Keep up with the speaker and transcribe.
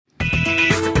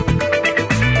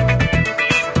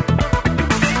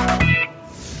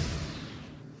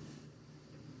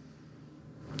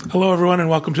Hello, everyone, and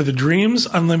welcome to the Dreams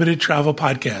Unlimited Travel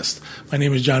Podcast. My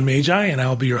name is John Magi, and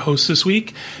I'll be your host this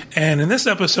week. And in this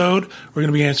episode, we're going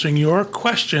to be answering your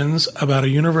questions about a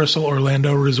Universal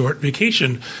Orlando Resort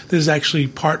vacation. This is actually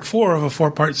part 4 of a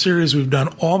 4-part series we've done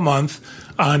all month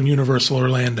on Universal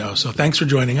Orlando. So thanks for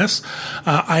joining us.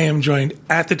 I am joined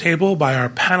at the table by our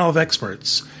panel of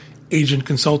experts. Agent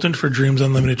Consultant for Dreams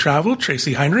Unlimited Travel,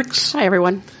 Tracy Heinrichs. Hi,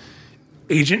 everyone.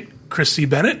 Agent Christy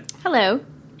Bennett. Hello.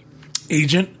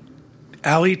 Agent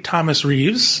Allie Thomas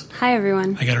Reeves. Hi,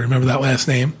 everyone. I got to remember that last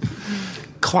name.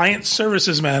 Client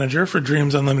Services Manager for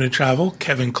Dreams Unlimited Travel,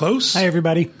 Kevin Close. Hi,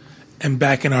 everybody. And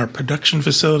back in our production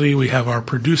facility, we have our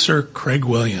producer, Craig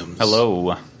Williams.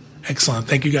 Hello. Excellent.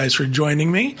 Thank you guys for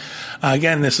joining me.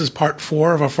 Again, this is part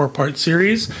 4 of a 4-part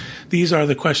series. These are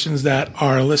the questions that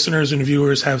our listeners and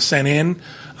viewers have sent in,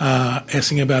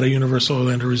 asking about a Universal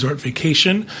Orlando Resort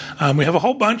vacation. We have a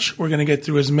whole bunch. We're going to get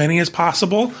through as many as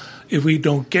possible. If we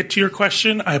don't get to your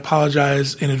question, I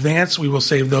apologize in advance. We will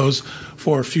save those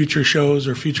for future shows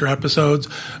or future episodes,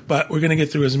 but we're going to get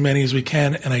through as many as we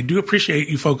can, and I do appreciate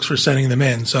you folks for sending them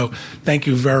in, so thank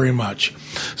you very much.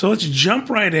 So let's jump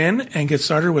right in and get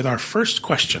started with our first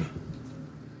question.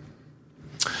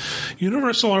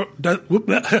 Universal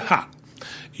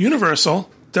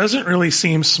doesn't really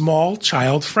seem small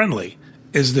child friendly.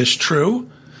 Is this true?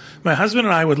 My husband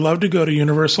and I would love to go to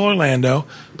Universal Orlando,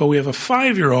 but we have a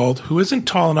 5-year-old who isn't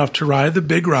tall enough to ride the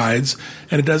big rides,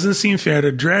 and it doesn't seem fair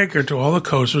to drag her to all the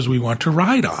coasters we want to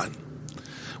ride on.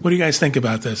 What do you guys think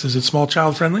about this? Is it small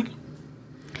child friendly?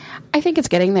 I think it's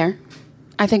getting there.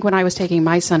 I think when I was taking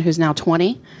my son, who's now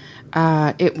 20,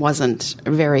 it wasn't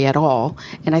very at all.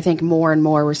 And I think more and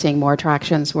more we're seeing more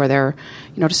attractions where they're,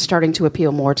 just starting to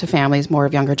appeal more to families, more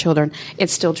of younger children.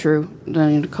 It's still true.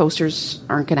 The coasters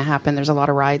aren't going to happen. There's a lot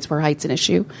of rides where height's an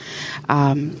issue.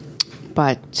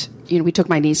 But we took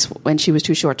my niece when she was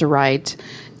too short to ride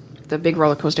the big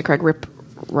roller coaster, Craig, Rip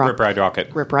Ride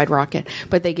Rocket.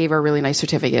 But they gave her a really nice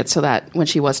certificate so that when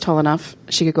she was tall enough,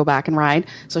 she could go back and ride.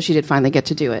 So she did finally get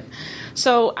to do it.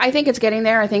 So I think it's getting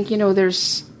there. I think,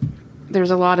 there's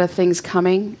a lot of things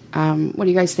coming. What do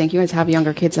you guys think? You guys have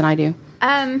younger kids than I do.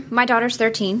 My daughter's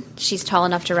 13. She's tall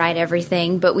enough to ride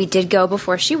everything, but we did go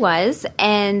before she was,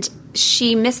 and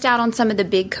she missed out on some of the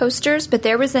big coasters, but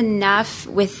there was enough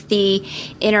with the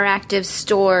interactive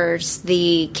stores,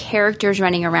 the characters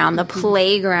running around, the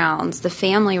playgrounds, the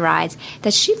family rides,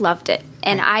 that she loved it.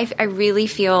 And I really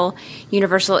feel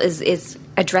Universal is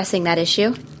addressing that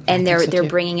issue, and they're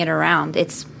bringing it around.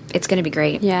 It's going to be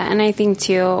great. Yeah, and I think,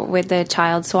 too, with the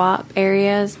child swap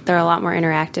areas, they're a lot more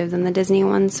interactive than the Disney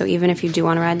ones. So even if you do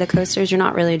want to ride the coasters, you're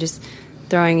not really just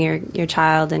throwing your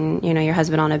child and, your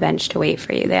husband on a bench to wait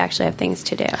for you. They actually have things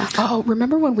to do. Oh,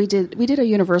 remember when we did a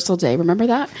Universal Day? Remember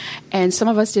that? And some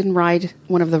of us didn't ride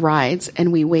one of the rides,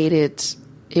 and we waited.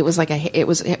 It was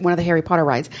one of the Harry Potter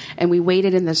rides, and we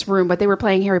waited in this room, but they were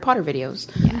playing Harry Potter videos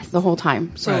the whole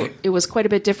time. So It was quite a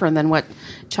bit different than what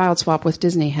Child Swap with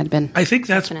Disney had been. I think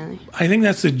that's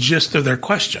the gist of their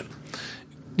question.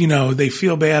 They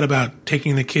feel bad about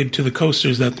taking the kid to the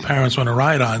coasters that the parents want to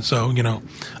ride on. So,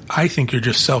 I think you're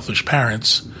just selfish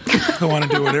parents who want to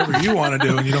do whatever you want to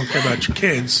do, and you don't care about your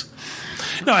kids.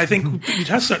 No, I think you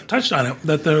touched on it,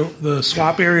 that the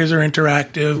swap areas are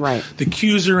interactive. Right. The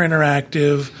queues are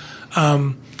interactive.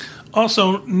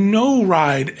 Also, no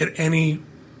ride at any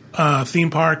theme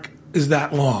park is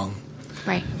that long.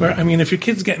 Right. If your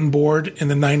kid's getting bored in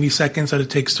the 90 seconds that it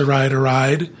takes to ride a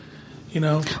ride,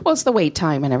 Well, it's the wait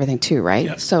time and everything, too, right?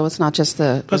 Yeah. So it's not just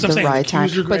the ride time.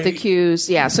 But the queues,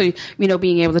 yeah. So,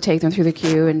 being able to take them through the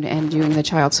queue and doing the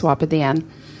child swap at the end.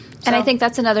 And I think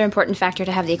that's another important factor,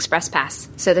 to have the Express Pass,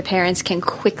 so the parents can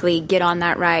quickly get on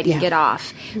that ride and get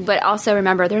off. But also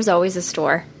remember, there's always a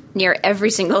store near every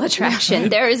single attraction.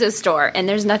 There is a store, and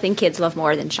there's nothing kids love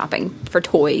more than shopping for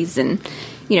toys and,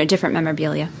 different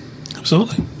memorabilia.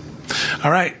 Absolutely. All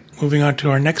right, moving on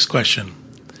to our next question.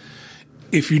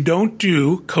 If you don't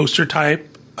do coaster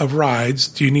type of rides,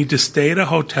 do you need to stay at a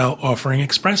hotel offering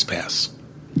Express Pass?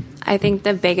 I think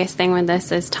the biggest thing with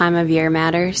this is time of year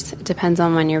matters. It depends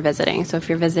on when you're visiting. So if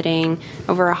you're visiting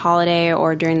over a holiday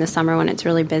or during the summer when it's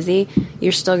really busy,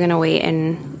 you're still going to wait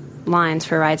in lines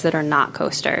for rides that are not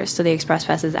coasters. So the Express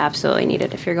Pass is absolutely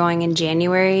needed. If you're going in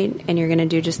January and you're going to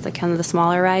do just the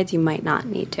smaller rides, you might not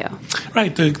need to.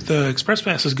 Right. The Express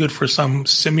Pass is good for some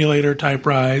simulator type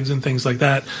rides and things like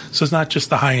that. So it's not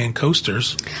just the high-end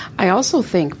coasters. I also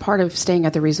think part of staying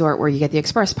at the resort where you get the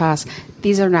Express Pass,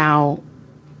 these are now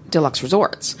deluxe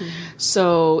resorts.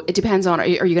 So it depends on, are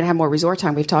you going to have more resort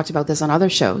time? We've talked about this on other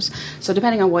shows. So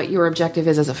depending on what your objective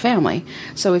is as a family.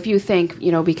 So if you think,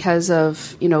 because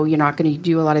of, you're not going to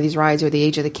do a lot of these rides or the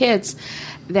age of the kids,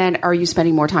 then are you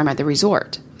spending more time at the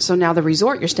resort? So now the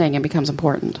resort you're staying in becomes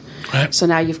important. Right. So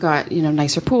now you've got,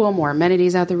 nicer pool, more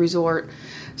amenities at the resort.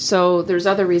 So there's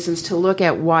other reasons to look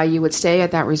at why you would stay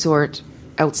at that resort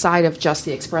outside of just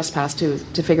the express pass to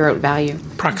figure out value.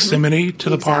 Proximity to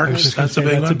the parks, that's a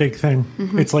big one. That's a big thing.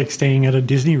 It's like staying at a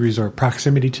Disney resort,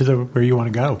 proximity to where you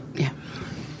want to go. Yeah.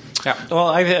 Yeah. Well,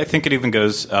 I think it even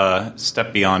goes a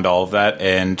step beyond all of that,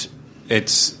 and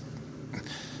it's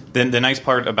the nice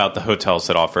part about the hotels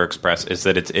that offer express is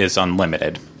that it is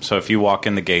unlimited. So if you walk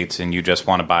in the gates and you just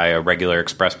want to buy a regular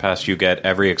express pass, you get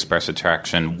every express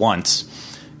attraction once,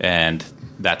 and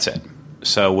that's it.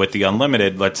 So with the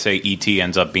unlimited, let's say E.T.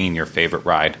 ends up being your favorite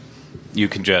ride, you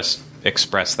can just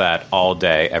express that all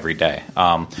day, every day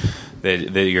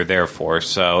that you're there for.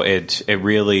 So it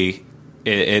really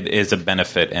is a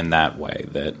benefit in that way,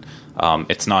 that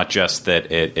it's not just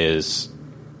that it is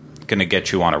going to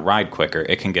get you on a ride quicker.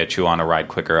 It can get you on a ride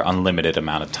quicker unlimited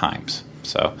amount of times.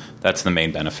 So that's the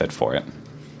main benefit for it.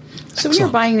 So when you're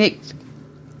buying it,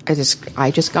 I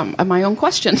just got my own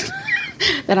question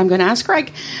that I'm going to ask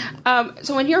Craig.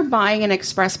 So when you're buying an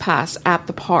express pass at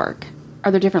the park,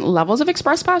 are there different levels of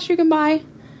express pass you can buy?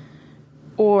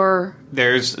 Or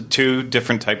there's two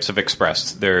different types of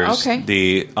express. There's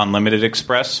the unlimited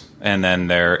express, and then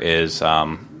there's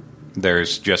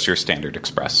just your standard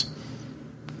express.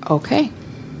 Okay.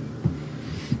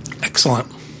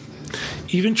 Excellent.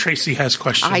 Even Tracy has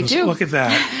questions. I do. Look at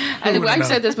that. I've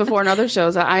said this before in other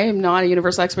shows. I am not a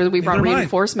Universal expert. We brought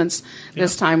reinforcements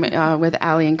this time with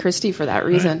Allie and Christy for that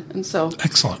reason. Right. And so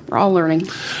excellent. We're all learning.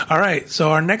 All right. So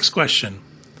our next question.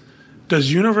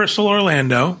 Does Universal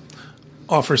Orlando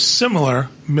offer similar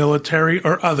military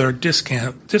or other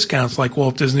discounts like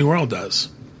Walt Disney World does?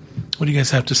 What do you guys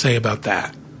have to say about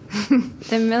that?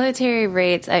 The military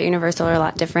rates at Universal are a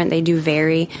lot different. They do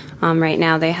vary. Right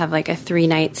now they have like a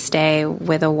 3-night stay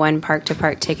with a 1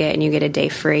 park-to-park ticket, and you get a day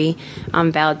free,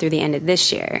 valid through the end of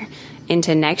this year.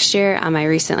 Into next year, I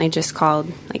recently just called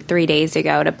like 3 days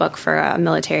ago to book for a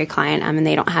military client, and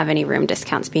they don't have any room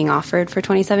discounts being offered for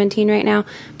 2017 right now,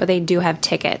 but they do have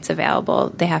tickets available.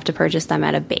 They have to purchase them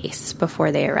at a base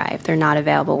before they arrive. They're not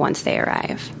available once they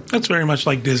arrive. That's very much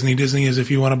like Disney. Disney is if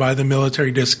you want to buy the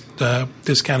military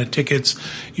discounted tickets,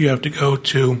 you have to go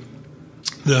to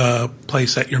the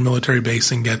place at your military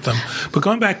base and get them. But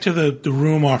going back to the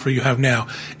room offer you have now,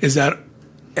 is that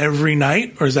every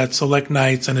night, or is that select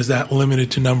nights, and is that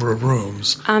limited to number of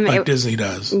rooms like Disney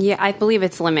does? Yeah, I believe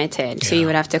it's limited, so you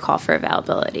would have to call for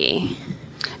availability.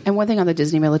 And one thing on the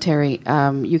Disney military,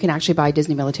 you can actually buy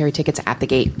Disney military tickets at the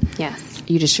gate. Yes.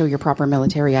 You just show your proper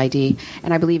military ID.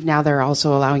 And I believe now they're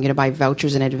also allowing you to buy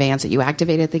vouchers in advance that you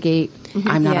activate at the gate.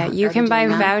 I'm not. Yeah, you can buy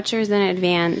vouchers in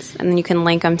advance, and then you can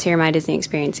link them to your My Disney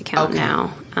Experience account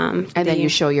now. And then you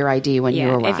show your ID when you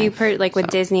arrive. If you with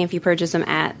Disney, if you purchase them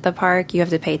at the park, you have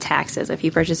to pay taxes. If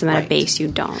you purchase them at a base, you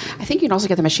don't. I think you can also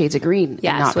get them at Shades of Green and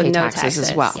not pay taxes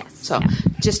as well. Yes. So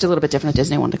just a little bit different at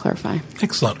Disney. I wanted to clarify.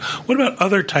 Excellent. What about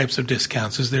other types of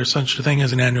discounts? Is there such a thing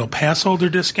as an annual pass holder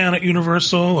discount at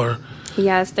Universal? Or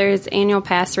yes, there's annual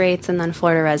pass rates and then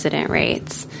Florida resident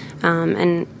rates.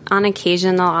 And on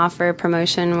occasion, they'll offer a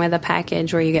promotion with a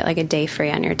package where you get like a day free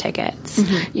on your tickets.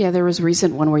 Mm-hmm. Yeah, there was a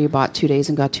recent one where you bought 2 days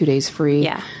and got 2 days free.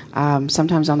 Yeah.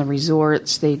 Sometimes on the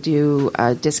resorts, they do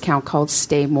a discount called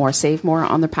Stay More, Save More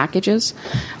on the packages.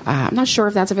 I'm not sure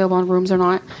if that's available on rooms or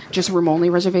not, just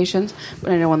room-only reservations.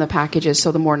 But I know on the packages,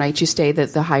 so the more nights you stay,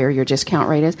 the higher your discount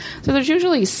rate is. So there's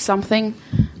usually something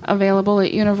available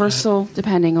at Universal,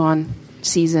 depending on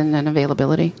season and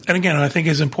availability. And again, I think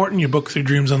it's important you book through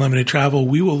Dreams Unlimited Travel.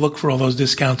 We will look for all those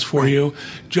discounts for you.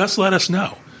 Just let us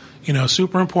know.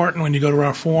 Super important when you go to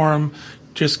our forum.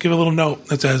 Just give a little note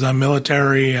that says, I'm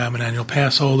military, I'm an annual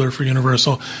pass holder for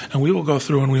Universal, and we will go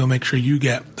through and we will make sure you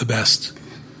get the best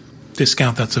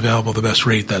discount that's available, the best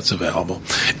rate that's available,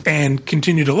 and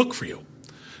continue to look for you.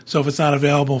 So if it's not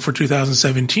available for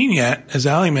 2017 yet, as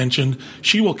Allie mentioned,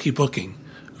 she will keep looking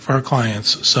for our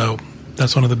clients. So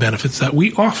that's one of the benefits that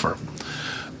we offer.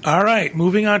 All right,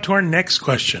 moving on to our next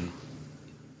question.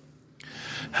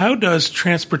 How does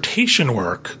transportation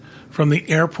work from the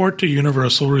airport to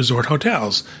Universal Resort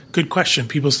hotels? Good question.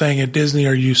 People staying at Disney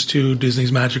are used to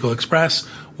Disney's Magical Express.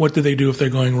 What do they do if they're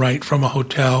going right from a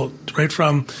hotel, right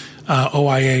from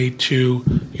OIA to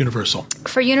Universal?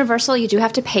 For Universal, you do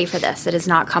have to pay for this. It is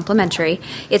not complimentary.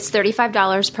 It's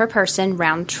 $35 per person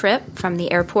round trip from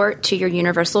the airport to your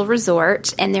Universal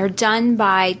Resort, and they're done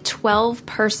by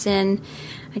 12-person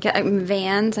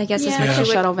vans, I guess. Yeah,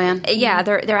 shuttle van. Yeah,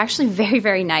 they're actually very,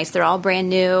 very nice. They're all brand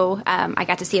new. I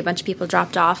got to see a bunch of people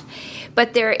dropped off,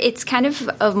 but it's kind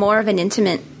of more of an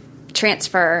intimate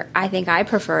transfer. I think I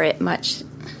prefer it much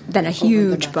than a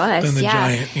huge bus. Than the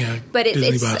giant, but Disney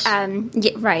it's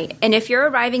bus. right. And if you're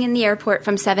arriving in the airport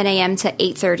from 7 a.m. to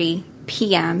 8:30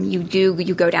 p.m.,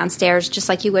 you go downstairs just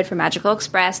like you would for Magical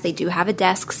Express. They do have a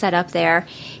desk set up there.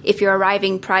 If you're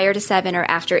arriving prior to 7 or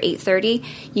after 8:30,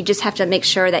 you just have to make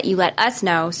sure that you let us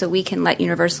know so we can let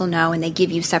Universal know, and they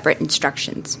give you separate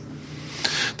instructions.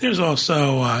 There's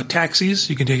also taxis.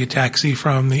 You can take a taxi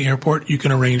from the airport. You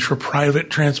can arrange for private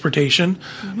transportation.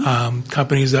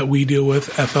 Companies that we deal with,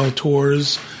 FL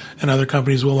Tours, and other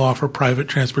companies will offer private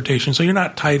transportation. So you're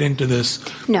not tied into this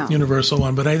Universal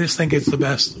one, but I just think it's the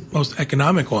best, most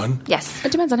economic one. Yes.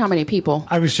 It depends on how many people.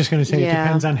 I was just going to say, it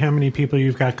depends on how many people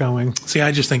you've got going. See,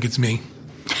 I just think it's me.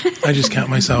 I just count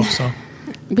myself, so.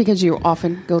 Because you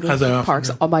often go to parks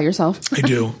all by yourself. I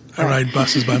do. I ride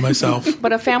buses by myself.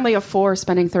 But a family of 4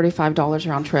 spending $35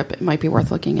 round trip, it might be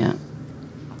worth looking at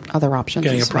other options.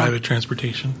 Getting a private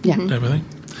transportation type of thing.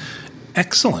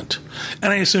 Excellent.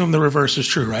 And I assume the reverse is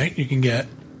true, right? You can get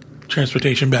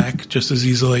transportation back just as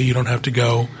easily. You don't have to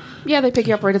go. Yeah, they pick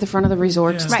you up right at the front of the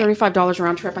resort. Yeah. It's $35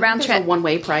 round trip. Round trip. A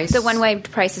one-way price. The one-way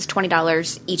price is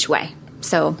 $20 each way.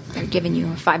 So they're giving you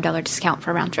a $5 discount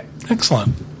for a round trip.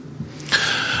 Excellent.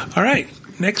 All right.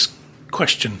 Next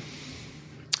question.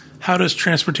 How does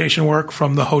transportation work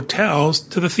from the hotels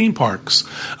to the theme parks?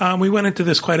 We went into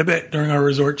this quite a bit during our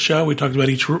resort show. We talked about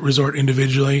each resort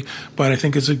individually, but I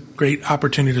think it's a great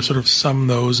opportunity to sort of sum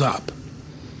those up.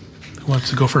 Who wants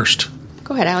to go first?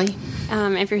 Go ahead, Allie.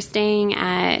 If you're staying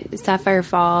at Sapphire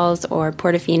Falls or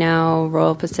Portofino,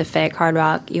 Royal Pacific, Hard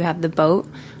Rock, you have the boat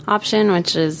option,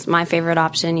 which is my favorite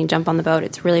option. You jump on the boat.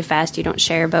 It's really fast. You don't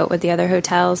share a boat with the other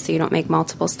hotels, so you don't make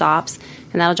multiple stops.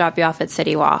 And that'll drop you off at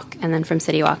City Walk. And then from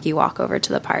City Walk, you walk over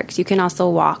to the parks. You can also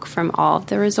walk from all of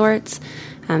the resorts.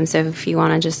 So if you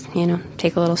want to just,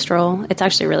 take a little stroll, it's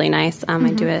actually really nice. I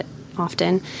do it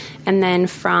often. And then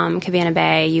from Cabana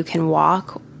Bay, you can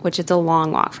walk, which is a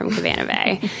long walk from Cabana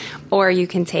Bay, or you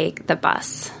can take the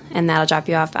bus, and that'll drop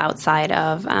you off outside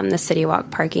of the City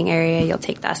Walk parking area. You'll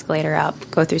take the escalator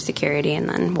up, go through security, and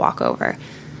then walk over.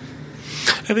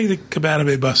 I think the Cabana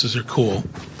Bay buses are cool.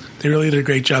 They really did a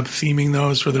great job theming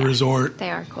those for the resort. They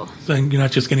are cool. Then you're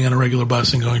not just getting on a regular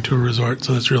bus and going to a resort,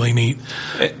 so that's really neat.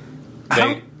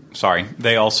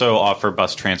 They also offer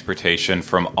bus transportation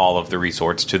from all of the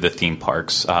resorts to the theme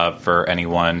parks for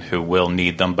anyone who will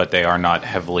need them, but they are not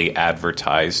heavily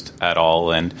advertised at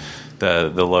all, and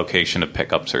the location of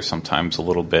pickups are sometimes a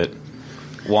little bit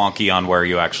wonky on where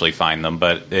you actually find them,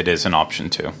 but it is an option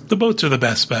too. The boats are the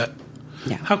best bet.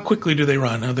 Yeah. How quickly do they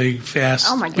run? Are they fast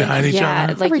behind each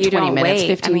other? Like every 20 minutes,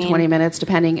 15, 20 minutes,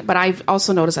 depending. But I've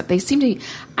also noticed that they seem to,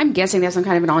 I'm guessing there's some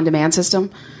kind of an on-demand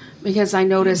system, because I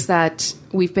noticed that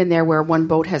we've been there where one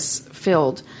boat has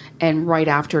filled and right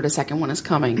after the second one is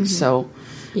coming. So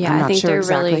I'm not sure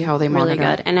exactly how they monitor.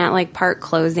 Really good. And at park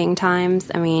closing times,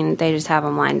 they just have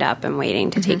them lined up and waiting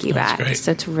to take you back. Great.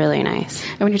 So it's really nice.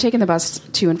 And when you're taking the bus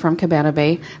to and from Cabana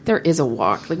Bay, there is a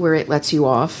walk, where it lets you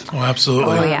off. Oh,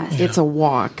 absolutely. Oh, yeah. It's a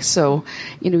walk. So,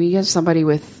 you have somebody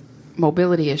with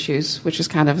mobility issues, which is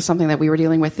kind of something that we were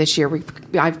dealing with this year.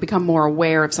 I've become more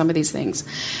aware of some of these things.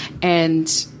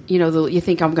 And you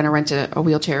think I'm going to rent a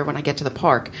wheelchair when I get to the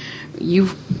park.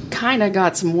 You've kind of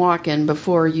got some walk-in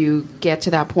before you get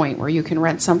to that point where you can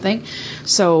rent something.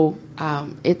 So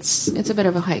it's a bit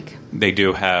of a hike. They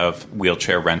do have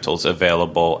wheelchair rentals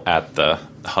available at the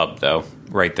hub, though,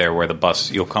 right there where the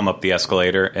bus, you'll come up the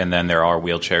escalator, and then there are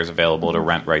wheelchairs available to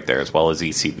rent right there, as well as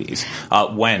ECVs,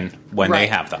 when they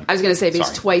have them. I was going to say,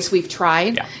 because twice we've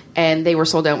tried, and they were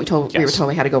sold out, and we were told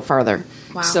we had to go farther.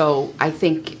 Wow. So I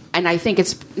think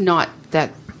it's not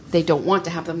that they don't want to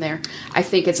have them there. I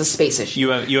think it's a space issue.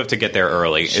 You have to get there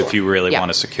early if you really want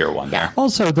to secure one there.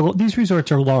 Also, these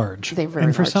resorts are large. They're very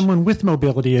and for large. someone with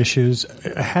mobility issues,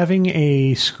 having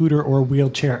a scooter or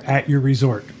wheelchair at your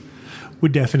resort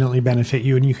would definitely benefit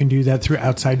you, and you can do that through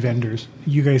outside vendors.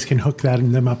 You guys can hook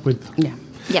them up with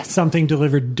something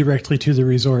delivered directly to the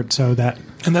resort,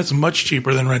 and that's much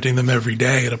cheaper than renting them every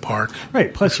day at a park.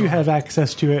 Right. Plus, you have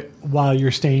access to it while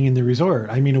you're staying in the resort.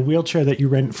 A wheelchair that you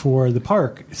rent for the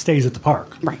park stays at the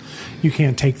park. Right. You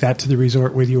can't take that to the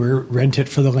resort with you or rent it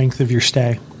for the length of your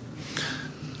stay.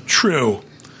 True.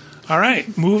 All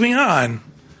right, moving on.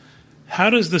 How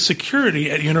does the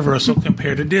security at Universal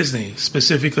compare to Disney,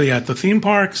 specifically at the theme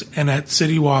parks and at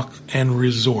City Walk and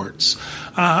resorts?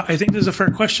 I think this is a fair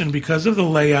question. Because of the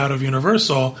layout of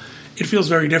Universal, it feels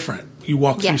very different. You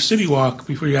walk through City Walk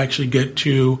before you actually get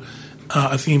to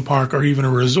a theme park or even a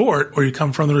resort, or you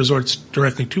come from the resorts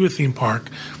directly to a theme park.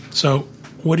 So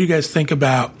what do you guys think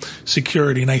about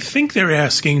security? And I think they're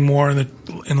asking more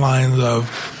in lines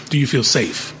of, do you feel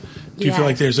safe? Do you feel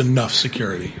like there's enough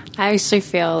security? I actually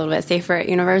feel a little bit safer at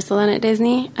Universal than at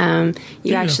Disney.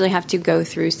 You actually have to go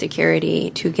through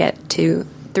security to get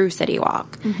through City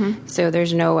Walk. Mm-hmm. So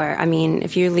there's nowhere. I mean,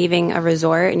 if you're leaving a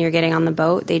resort and you're getting on the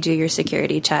boat, they do your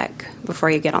security check before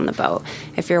you get on the boat.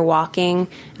 If you're walking,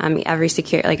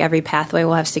 every pathway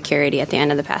will have security at the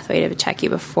end of the pathway to check you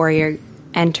before you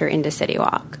enter into City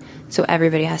Walk. So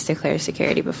everybody has to clear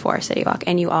security before City Walk,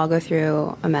 and you all go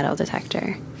through a metal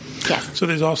detector. Yes. So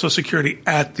there's also security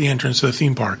at the entrance to the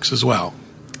theme parks as well.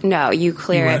 No, you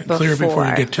clear it before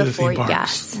you get to the theme parks.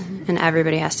 Yes, and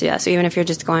everybody has to do that. So even if you're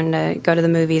just going to go to the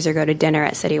movies or go to dinner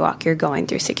at City Walk, you're going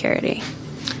through security.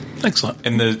 Excellent.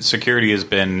 And the security has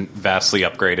been vastly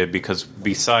upgraded because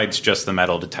besides just the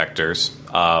metal detectors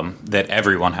that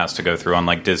everyone has to go through,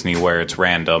 unlike Disney where it's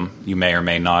random, you may or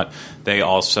may not, they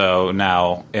also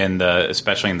now,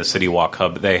 especially in the City Walk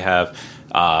Hub, they have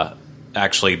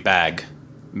actually bag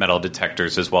metal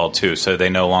detectors as well, too. So they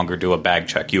no longer do a bag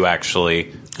check. You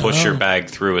actually push your bag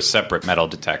through a separate metal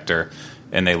detector,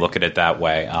 and they look at it that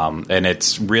way. And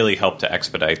it's really helped to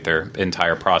expedite their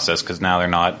entire process because now they're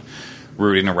not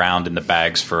rooting around in the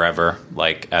bags forever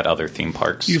like at other theme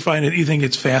parks. You think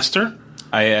it's faster?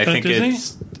 I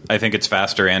think it's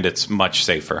faster and it's much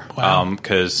safer. Wow.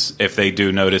 Because if they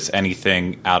do notice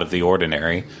anything out of the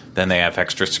ordinary, then they have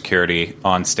extra security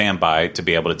on standby to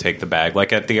be able to take the bag,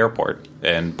 like at the airport,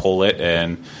 and pull it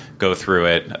and go through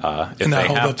it. If and they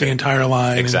hold have up the entire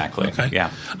line. Exactly. Okay.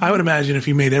 Yeah. I would imagine if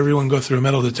you made everyone go through a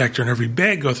metal detector and every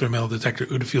bag go through a metal detector,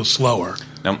 it would feel slower.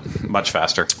 No, much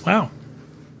faster. Wow.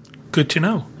 Good to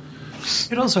know.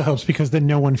 It also helps because then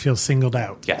no one feels singled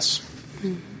out. Yes.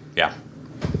 Yeah.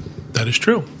 That is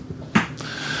true.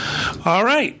 All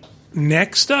right.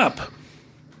 Next up.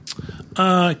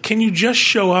 Can you just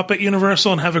show up at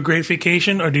Universal and have a great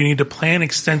vacation, or do you need to plan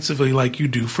extensively like you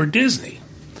do for Disney?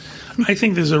 I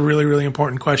think this is a really, really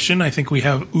important question. I think we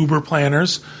have Uber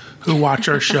planners who watch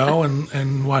our show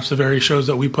and watch the various shows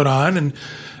that we put on. And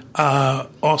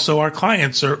also our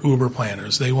clients are Uber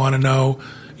planners. They want to know,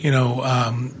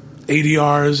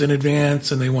 ADRs in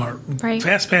advance, and they want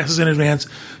fast passes in advance.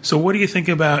 So what do you think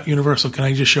about Universal? Can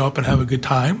I just show up and have a good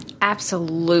time?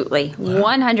 Absolutely.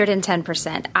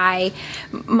 110%.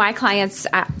 My clients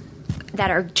that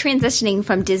are transitioning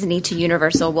from Disney to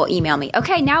Universal will email me.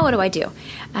 Okay, now what do I do?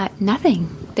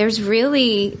 Nothing. There's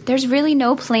really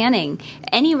no planning.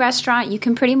 Any restaurant, you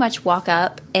can pretty much walk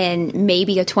up and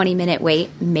maybe a 20-minute wait,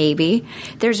 maybe.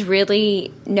 There's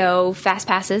really no fast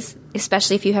passes,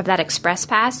 especially if you have that express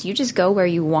pass. You just go where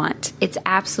you want. It's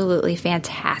absolutely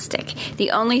fantastic.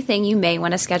 The only thing you may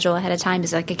want to schedule ahead of time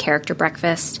is like a character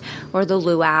breakfast or the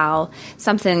luau,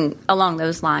 something along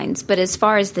those lines. But as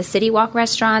far as the City Walk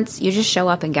restaurants, you just show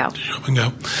up and go. Show up and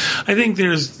go. I think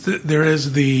there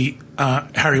is the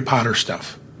Harry Potter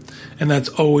stuff. And that's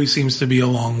always seems to be a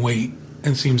long wait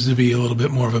and seems to be a little bit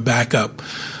more of a backup.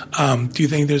 Do you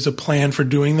think there's a plan for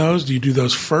doing those? Do you do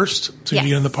those first? So you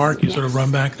get in the park, you sort of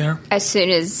run back there? As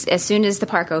soon as the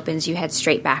park opens, you head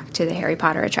straight back to the Harry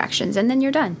Potter attractions, and then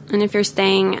you're done. And if you're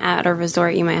staying at a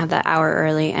resort, you might have that hour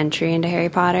early entry into Harry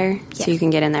Potter, so you can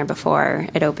get in there before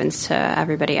it opens to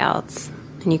everybody else.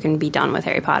 And you can be done with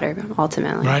Harry Potter,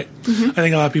 ultimately. Right. Mm-hmm. I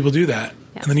think a lot of people do that.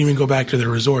 Yes. And then even go back to their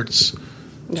resorts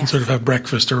and sort of have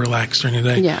breakfast or relax during the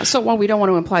day. Yeah. So while we don't want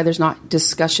to imply there's not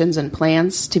discussions and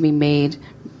plans to be made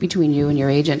between you and your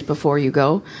agent before you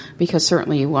go, because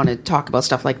certainly you want to talk about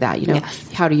stuff like that.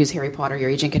 How to use Harry Potter. Your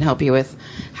agent can help you with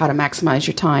how to maximize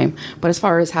your time. But as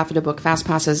far as having to book fast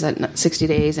passes at 60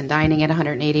 days and dining at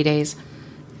 180 days,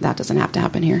 that doesn't have to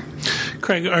happen here.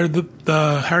 Craig, are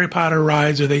the Harry Potter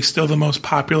rides, are they still the most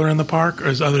popular in the park, or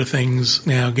is other things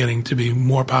now getting to be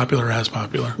more popular or as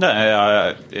popular?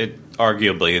 No,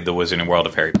 arguably the Wizarding World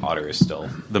of Harry Potter is still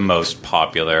the most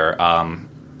popular,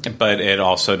 but it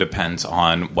also depends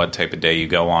on what type of day you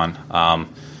go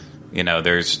on.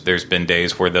 There's been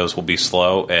days where those will be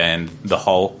slow, and the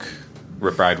Hulk,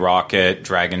 Rip Ride Rocket,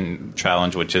 Dragon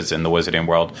Challenge, which is in the Wizarding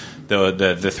World,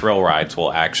 the thrill rides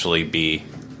will actually be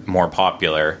more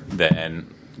popular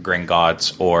than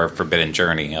Gringotts or Forbidden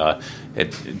Journey.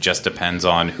 It just depends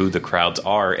on who the crowds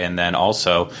are, and then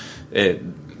also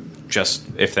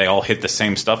if they all hit the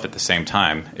same stuff at the same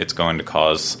time, it's going to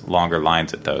cause longer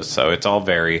lines at those. So it's all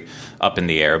very up in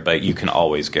the air, but you can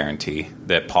always guarantee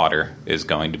that Potter is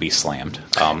going to be slammed.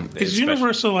 Is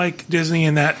Universal like Disney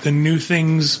in that the new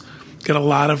things get a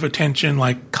lot of attention,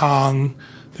 like Kong,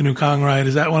 the new Kong ride?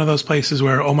 Is that one of those places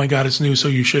where, oh my God, it's new, so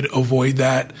you should avoid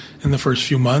that in the first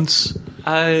few months?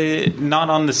 Not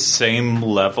on the same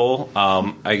level.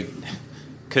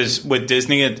 Because with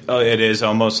Disney, it is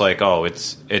almost like, oh,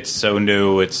 it's so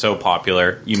new, it's so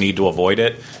popular, you need to avoid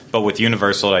it. But with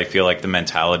Universal, I feel like the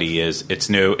mentality is, it's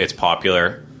new, it's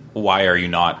popular, why are you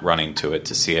not running to it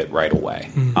to see it right away?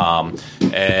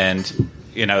 Mm-hmm. And,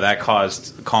 that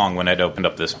caused Kong, when it opened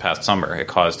up this past summer, it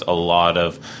caused a lot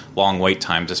of long wait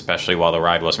times, especially while the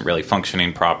ride wasn't really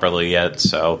functioning properly yet,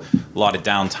 so a lot of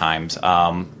downtimes.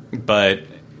 But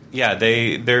yeah,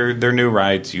 their new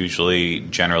rides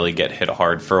generally get hit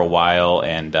hard for a while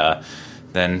and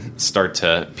then start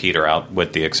to peter out,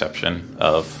 with the exception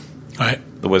of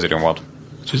the Wizarding World,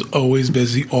 which is always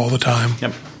busy all the time.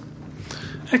 Yep.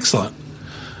 Excellent.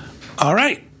 All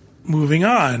right, moving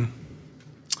on.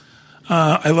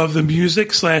 I love the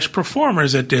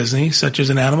music/performers at Disney, such as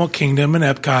in Animal Kingdom and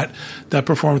Epcot, that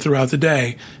perform throughout the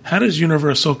day. How does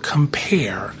Universal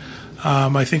compare?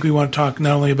 I think we want to talk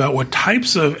not only about what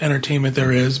types of entertainment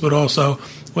there is, but also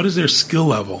what is their skill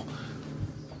level?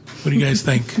 What do you guys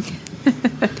think?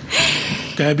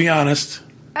 Gotta be honest.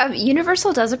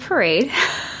 Universal does a parade.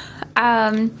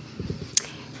 The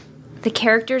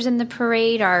characters in the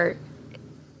parade are...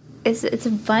 It's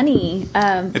a bunny.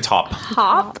 It's Hop.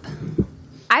 Hop.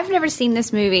 I've never seen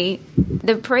this movie.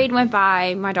 The parade went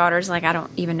by. My daughter's like, I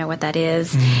don't even know what that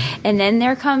is. Mm. And then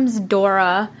there comes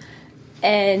Dora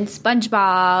and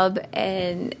SpongeBob,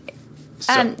 and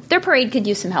their parade could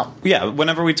use some help. Yeah,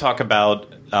 whenever we talk about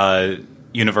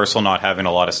Universal not having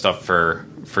a lot of stuff for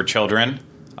children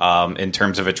in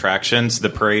terms of attractions, the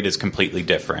parade is completely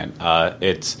different.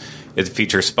 It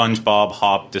features SpongeBob,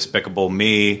 Hop, Despicable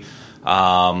Me,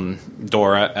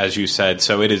 Dora, as you said,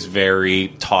 so it is very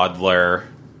toddler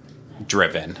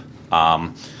driven.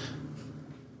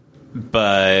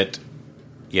 But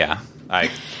yeah,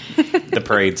 the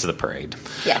parade's the parade.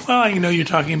 Yes. Well, you're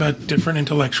talking about different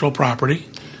intellectual property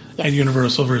at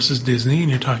Universal versus Disney,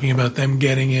 and you're talking about them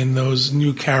getting in those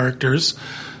new characters.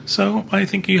 So I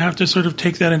think you have to sort of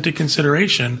take that into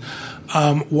consideration.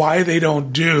 Why they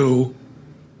don't do,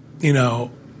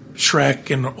 Shrek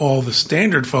and all the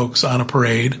standard folks on a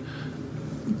parade,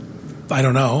 I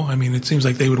don't know. I mean, it seems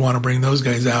like they would want to bring those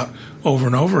guys out over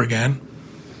and over again,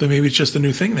 but maybe it's just a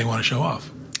new thing they want to show off.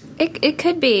 It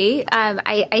could be.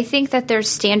 I think that there's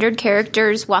standard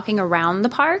characters walking around the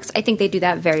parks. I think they do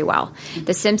that very well.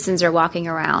 The Simpsons are walking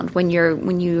around. When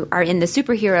you are in the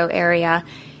superhero area,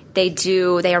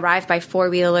 they arrive by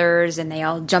four-wheelers and they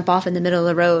all jump off in the middle of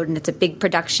the road, and it's a big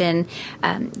production.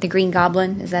 The Green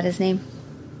Goblin, is that his name?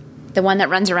 The one that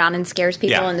runs around and scares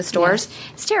people in the stores.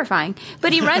 Yeah. It's terrifying.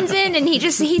 But he runs in and he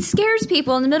scares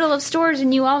people in the middle of stores,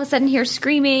 and you all of a sudden hear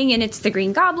screaming, and it's the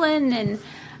Green Goblin. And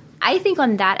I think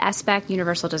on that aspect,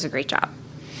 Universal does a great job.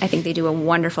 I think they do a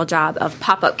wonderful job of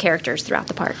pop-up characters throughout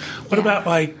the park. What about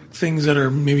things that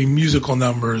are maybe musical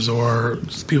numbers or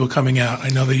people coming out? I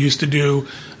know they used to do,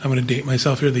 I'm going to date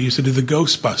myself here, they used to do the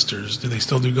Ghostbusters. Do they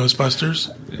still do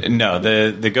Ghostbusters? No,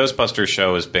 the Ghostbusters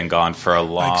show has been gone for a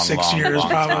long, 6 years long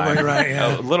probably, time. Right?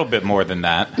 Yeah. A little bit more than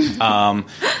that.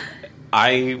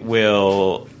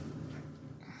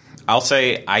 I'll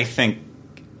say I think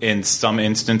in some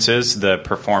instances the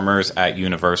performers at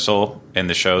Universal in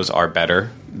the shows are better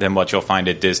than what you'll find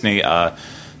at Disney.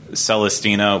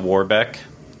 Celestina Warbeck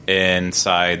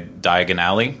inside Diagon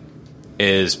Alley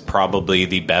is probably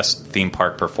the best theme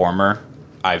park performer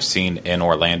I've seen in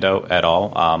Orlando at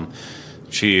all.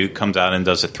 She comes out and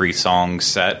does a 3-song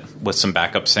set with some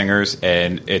backup singers,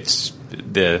 and it's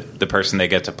the person they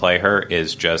get to play her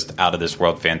is just out of this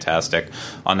world fantastic.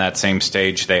 On that same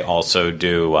stage, they also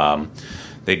do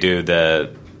the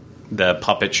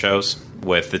puppet shows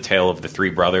with the Tale of the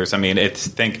Three Brothers. I mean, it's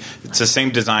the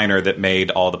same designer that made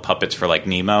all the puppets for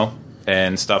Nemo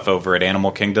and stuff over at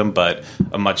Animal Kingdom, but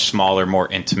a much smaller, more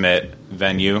intimate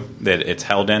venue that it's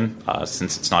held in,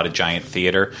 since it's not a giant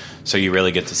theater. So you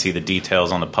really get to see the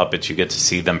details on the puppets. You get to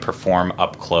see them perform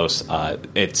up close.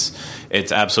 It's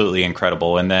absolutely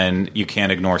incredible. And then you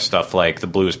can't ignore stuff like the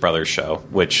Blues Brothers show,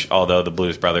 which, although the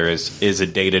Blues Brothers is a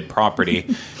dated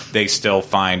property, they still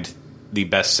find the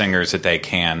best singers that they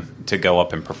can to go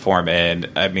up and perform. And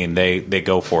I mean, they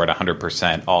go for it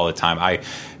 100% all the time.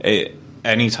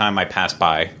 Anytime I pass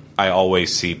by, I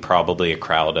always see probably a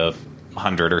crowd of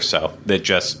 100 or so that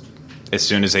just, as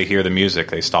soon as they hear the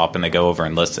music, they stop and they go over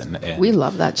and listen. And we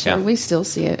love that show. Yeah. We still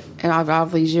see it. And all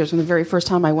these years, from the very first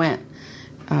time I went,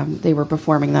 they were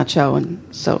performing that show,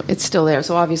 and so it's still there.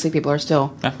 So obviously people are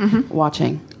still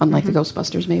watching, unlike the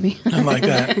Ghostbusters, maybe. Unlike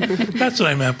that. That's what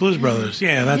I meant. Blues Brothers.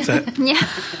 Yeah, that's it. Yeah.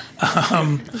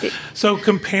 So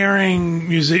comparing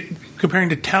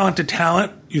to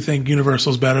talent, you think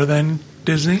Universal's better than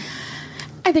Disney?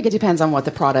 I think it depends on what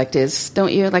the product is,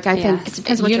 don't you? Like, I think it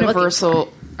depends what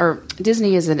Universal or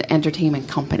Disney is an entertainment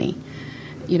company.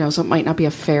 So it might not be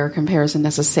a fair comparison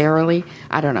necessarily.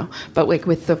 I don't know, but like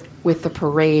with the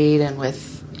parade and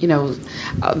with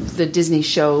the Disney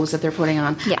shows that they're putting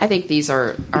on, I think these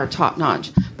are top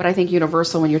notch. But I think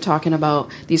Universal, when you're talking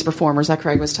about these performers that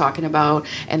Craig was talking about,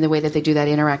 and the way that they do that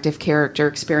interactive character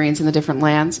experience in the different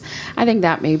lands, I think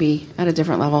that may be at a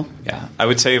different level. Yeah, I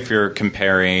would say if you're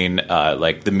comparing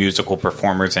like the musical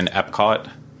performers in Epcot,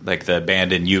 like the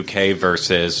band in UK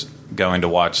versus going to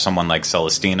watch someone like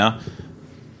Celestina,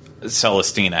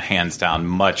 hands down,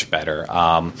 much better.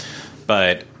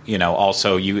 But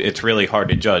also it's really hard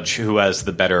to judge who has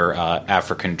the better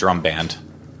African drum band,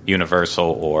 Universal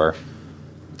or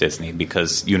Disney,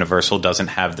 because Universal doesn't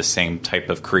have the same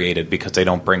type of creative, because they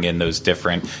don't bring in those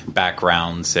different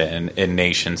backgrounds and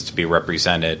nations to be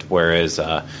represented, whereas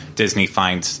Disney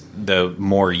finds the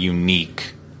more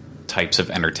unique types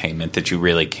of entertainment that you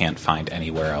really can't find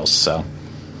anywhere else. So,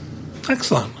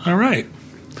 excellent. All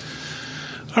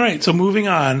right, so moving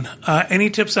on. Any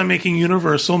tips on making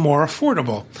Universal more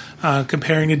affordable?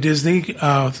 Comparing to Disney,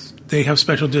 they have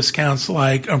special discounts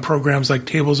like on programs like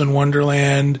Tables in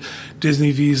Wonderland,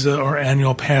 Disney Visa, or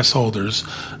annual pass holders.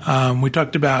 We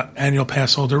talked about annual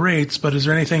pass holder rates, but is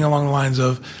there anything along the lines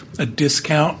of a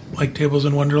discount like Tables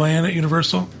in Wonderland at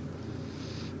Universal?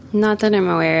 Not that I'm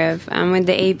aware of. With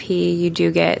the AP, you do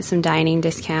get some dining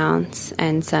discounts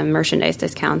and some merchandise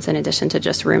discounts in addition to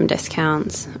just room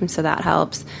discounts, so that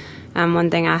helps. One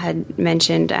thing I had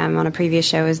mentioned on a previous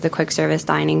show is the quick service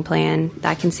dining plan.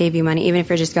 That can save you money. Even if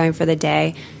you're just going for the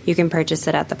day, you can purchase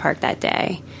it at the park that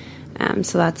day.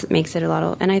 So that makes it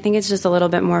and I think it's just a little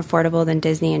bit more affordable than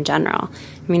Disney in general.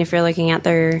 I mean, if you're looking at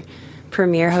their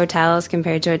premier hotels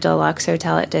compared to a deluxe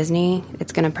hotel at Disney,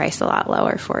 it's going to price a lot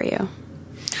lower for you.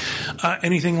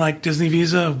 Anything like Disney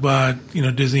Visa?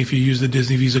 Disney, if you use the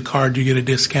Disney Visa card, you get a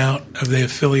discount. Are they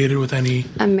affiliated with any?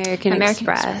 American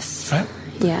Express. Right?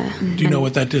 Yeah. Do you know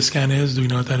what that discount is? Do we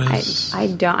know what that is? I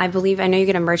don't. I know you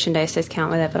get a merchandise discount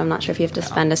with it, but I'm not sure if you have to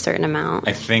spend a certain amount.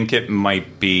 I think it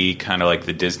might be kind of like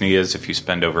the Disney is. If you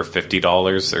spend over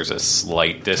 $50, there's a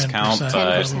slight discount.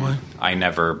 10%. I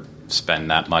never spend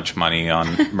that much money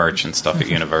on merch and stuff at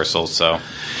Universal. So,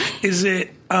 is it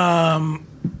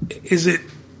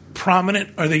prominent?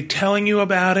 Are they telling you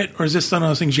about it, or is this one of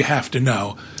those things you have to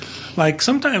know? Like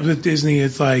sometimes with Disney,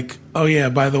 it's like, oh yeah,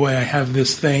 by the way, I have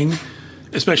this thing.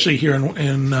 Especially here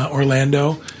in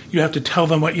Orlando, you have to tell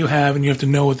them what you have, and you have to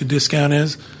know what the discount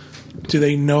is. Do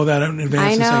they know that in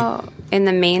advance? I know in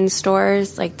the main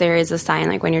stores, like there is a sign,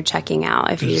 like when you're checking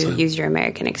out, if you use your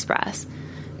American Express.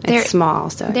 It's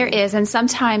small, so there is, and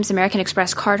sometimes American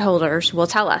Express cardholders will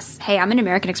tell us, "Hey, I'm an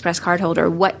American Express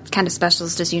cardholder. What kind of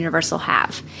specials does Universal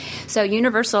have?" So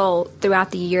Universal, throughout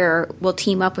the year, will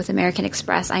team up with American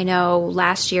Express. I know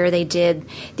last year they did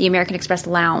the American Express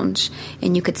Lounge,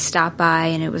 and you could stop by,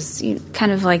 and it was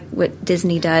kind of like what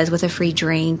Disney does with a free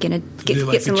drink, and it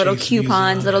get some little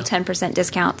coupons, little 10%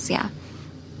 discounts. Yeah,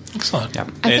 excellent. Yeah.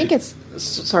 I think it's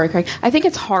sorry, Craig. I think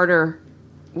it's harder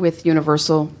with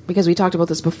Universal, because we talked about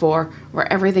this before,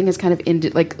 where everything is kind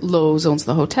of like Lowe's owns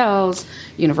the hotels,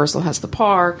 Universal has the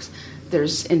parks,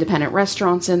 there's independent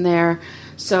restaurants in there.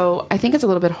 So I think it's a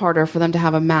little bit harder for them to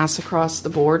have a mass across the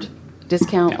board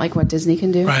discount like what Disney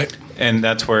can do. Right. And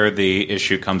that's where the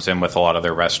issue comes in with a lot of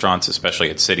their restaurants, especially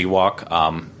at City Walk.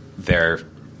 They're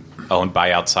owned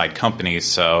by outside companies,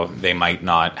 so they might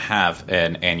not have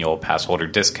an annual pass holder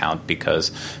discount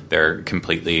because they're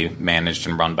completely managed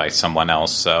and run by someone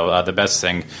else. So the best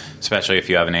thing, especially if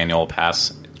you have an annual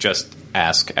pass, just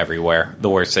ask everywhere. The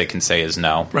worst they can say is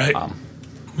no. Right.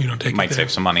 You don't take might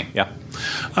save some money. Yeah.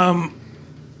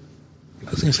 I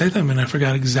was going to say that, and I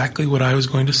forgot exactly what I was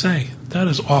going to say. That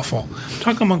is awful.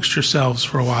 Talk amongst yourselves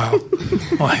for a while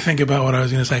while I think about what I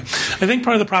was going to say. I think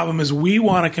part of the problem is we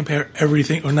want to compare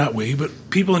everything, or not we, but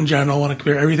people in general want to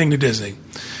compare everything to Disney.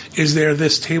 Is there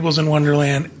this Tables in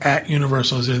Wonderland at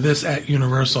Universal? Is there this at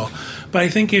Universal? But I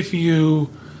think if you,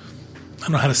 I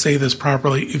don't know how to say this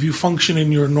properly, if you function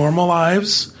in your normal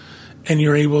lives and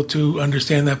you're able to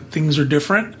understand that things are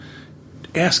different,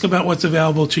 ask about what's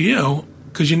available to you,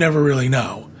 because you never really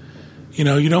know. You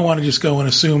know, you don't want to just go and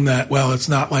assume that, well, it's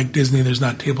not like Disney, there's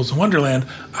not Tables in Wonderland.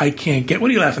 I can't get...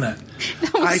 What are you laughing at?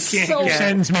 I can't get... Your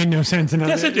sentence made no sense.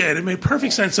 Yes, it did. It made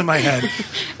perfect sense in my head.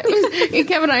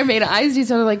 Kevin and I made eyes. He's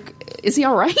sort of like, is he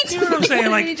all right? You know what I'm saying?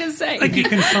 What Like, did he just say? Like You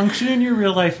can function in your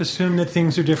real life, assume that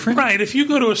things are different. Right. If you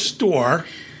go to a store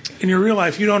in your real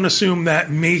life, you don't assume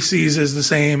that Macy's is the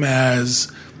same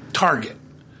as Target.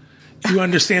 You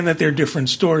understand that they're different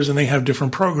stores and they have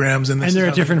different programs. And there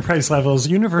are different price levels.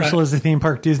 Universal is a theme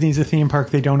park. Disney's a theme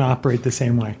park. They don't operate the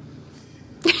same way.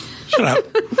 Shut up.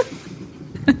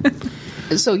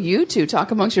 So you two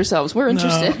talk amongst yourselves. We're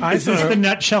interested. Is this the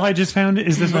nutshell I just found?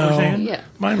 Is this what we're saying? Yeah.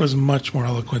 Mine was much more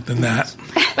eloquent than that.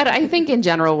 But I think in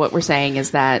general what we're saying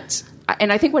is that,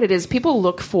 and I think what it is, people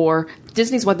look for,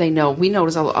 Disney's what they know. We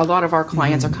notice a lot of our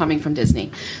clients are coming from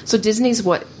Disney. So Disney's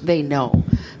what they know.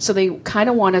 So they kind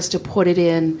of want us to put it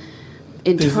in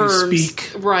Disney terms.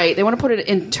 speak. Right. They want to put it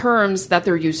in terms that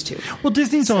they're used to. Well,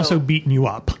 Disney's also beaten you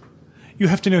up. You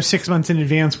have to know 6 months in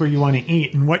advance where you want to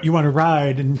eat and what you want to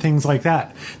ride and things like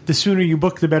that. The sooner you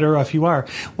book, the better off you are.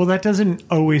 Well, that doesn't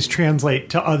always translate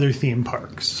to other theme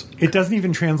parks. It doesn't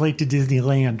even translate to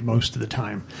Disneyland most of the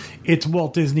time. It's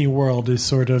Walt Disney World is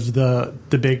sort of the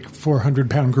big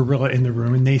 400-pound gorilla in the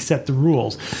room, and they set the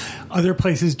rules. Other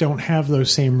places don't have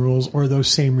those same rules or those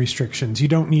same restrictions. You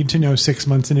don't need to know 6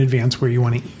 months in advance where you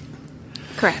want to eat.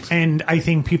 Correct. And I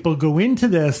think people go into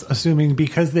this assuming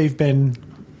because they've been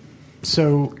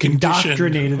so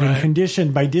indoctrinated and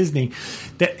conditioned by Disney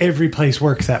that every place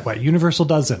works that way. Universal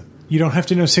doesn't. You don't have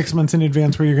to know 6 months in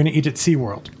advance where you're going to eat at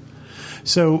SeaWorld.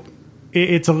 So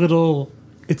it's a little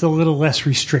less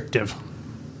restrictive.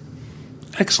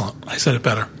 Excellent. I said it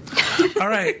better. All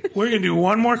right. We're going to do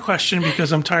one more question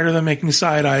because I'm tired of them making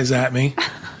side eyes at me.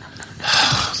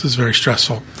 This is very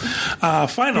stressful.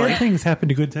 Finally. Bad things happen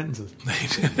to good sentences.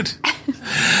 They did.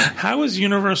 How is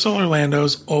Universal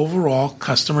Orlando's overall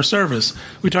customer service?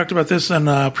 We talked about this on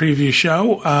a previous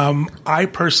show. I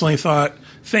personally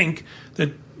think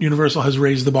that Universal has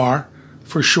raised the bar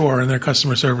for sure in their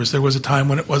customer service. There was a time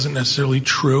when it wasn't necessarily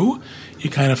true. You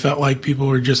kind of felt like people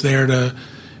were just there to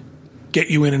get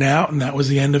you in and out, and that was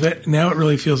the end of it. Now it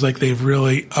really feels like they've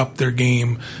really upped their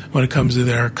game when it comes to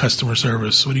their customer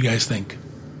service. What do you guys think?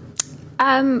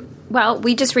 Well,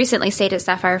 we just recently stayed at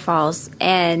Sapphire Falls,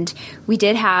 and we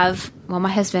did have, my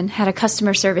husband had a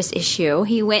customer service issue.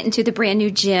 He went into the brand new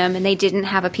gym, and they didn't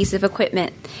have a piece of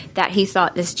equipment that he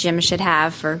thought this gym should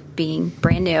have for being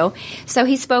brand new. So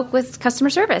he spoke with customer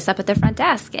service up at the front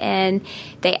desk, and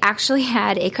they actually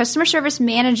had a customer service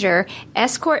manager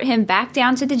escort him back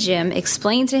down to the gym,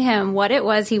 explain to him what it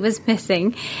was he was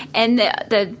missing, and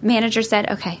the manager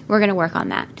said, okay, we're going to work on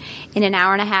that. In an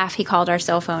hour and a half, he called our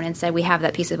cell phone and said, we have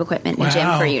that piece of equipment in the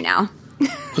gym for you now.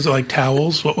 Was it like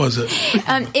towels? What was it?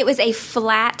 It was a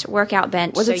flat workout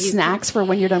bench. Was it snacks for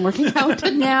when you're done working out?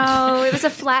 No, it was a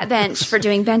flat bench for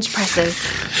doing bench presses.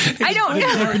 I don't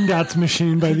know. Dippin' Dots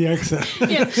machine by the exit.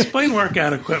 Yeah. Explain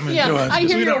workout equipment to us. I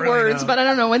hear your words, but I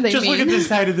don't know what they mean. Just look at this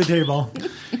side of the table.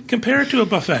 Compare it to a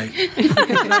buffet.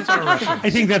 That's our reference. I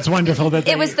think that's wonderful.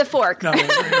 It was the fork. No,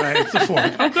 right, it's the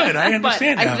fork. Oh, good. I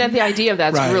understand but now. The idea of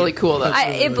that's really cool, though.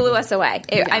 It blew us away.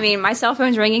 I mean, my cell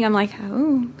phone's ringing. I'm like,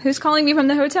 oh, who's calling me from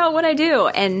the hotel? What'd I do?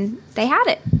 And they had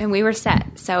it, and we were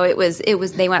set. So it was.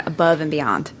 They went above and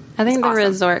beyond. I think the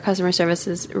resort customer service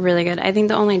is really good. I think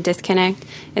the only disconnect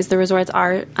is the resorts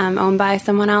are owned by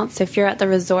someone else. So if you're at the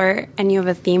resort and you have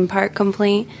a theme park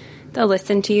complaint, they'll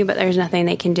listen to you, but there's nothing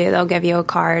they can do. They'll give you a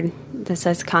card that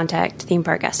says contact theme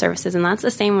park guest services, and that's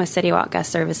the same with City Walk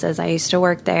guest services. I used to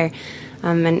work there,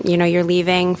 and you're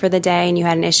leaving for the day and you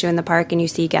had an issue in the park and you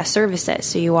see guest services.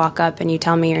 So you walk up and you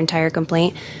tell me your entire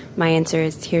complaint. My answer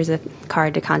is, here's a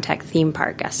card to contact theme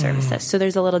park guest services. So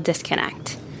there's a little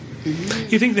disconnect.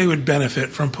 You think they would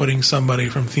benefit from putting somebody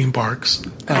from theme parks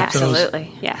at Absolutely,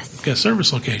 those yes. guest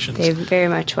service locations? They very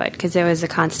much would, because there was a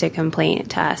constant complaint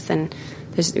to us, and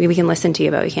we can listen to you,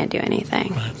 but we can't do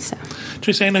anything. Right. So,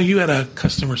 Tracy, I know you had a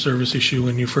customer service issue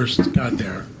when you first got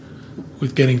there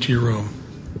with getting to your room.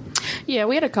 Yeah,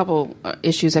 we had a couple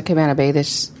issues at Cabana Bay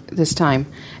this time,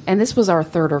 and this was our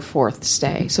third or fourth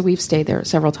stay. So we've stayed there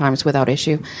several times without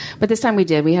issue, but this time we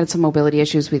did. We had some mobility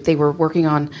issues. They were working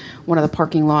on one of the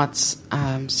parking lots,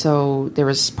 so there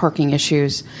was parking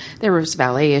issues. There was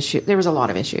valet issues. There was a lot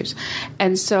of issues,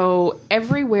 and so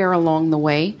everywhere along the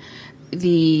way,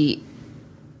 the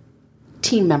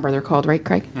team member, they're called, right,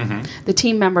 Craig? Mm-hmm. The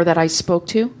team member that I spoke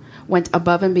to went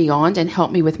above and beyond and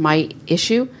helped me with my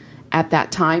issue at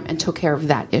that time and took care of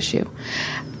that issue.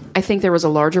 I think there was a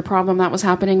larger problem that was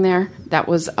happening there that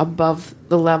was above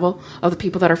the level of the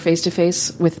people that are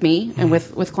face-to-face with me and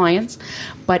with clients.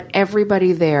 But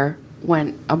everybody there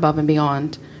went above and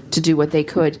beyond to do what they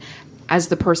could as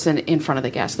the person in front of the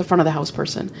guest, the front of the house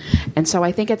person. And so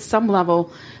I think at some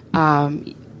level,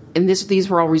 and these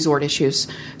were all resort issues,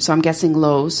 so I'm guessing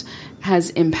Lowe's has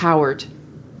empowered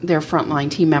their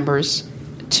frontline team members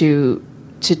to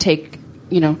take,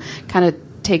 kind of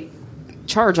take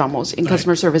charge almost in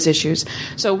customer service issues.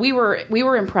 So we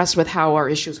were impressed with how our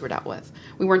issues were dealt with.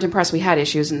 We weren't impressed we had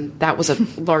issues, and that was a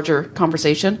larger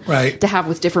conversation to have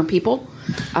with different people.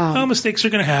 Mistakes are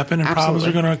going to happen, and problems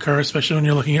are going to occur, especially when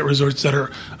you're looking at resorts that are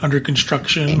under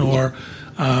construction or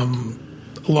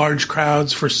large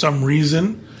crowds for some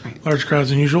reason, large crowds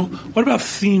than usual. What about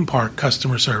theme park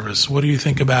customer service? What do you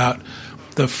think about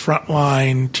the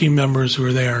frontline team members who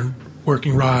are there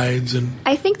working rides? And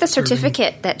I think the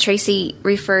certificate that Tracy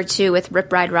referred to with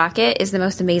Rip Ride Rocket is the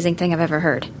most amazing thing I've ever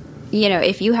heard.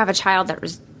 If you have a child that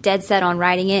was dead set on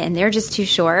riding it and they're just too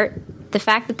short, the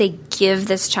fact that they give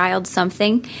this child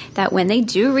something that when they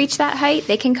do reach that height,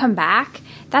 they can come back,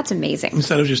 that's amazing.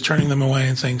 Instead of just turning them away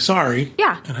and saying sorry.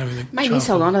 Yeah. And having the My niece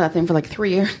held on to that thing for like 3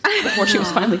 years before she was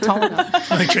finally tall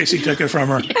enough. I think Tracy took it from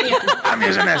her. I'm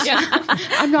using this. Yeah.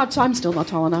 I'm still not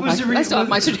tall enough. I still have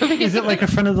my certificate. Is it like a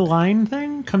front of the line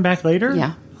thing? Come back later?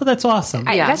 Yeah. Oh, that's awesome.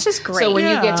 That's just great. So when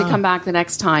you get to come back the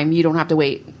next time, you don't have to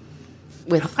wait.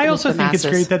 I also think it's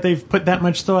great that they've put that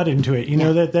much thought into it.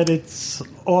 That it's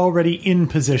already in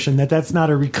position, that's not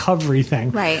a recovery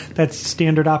thing. Right. That's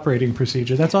standard operating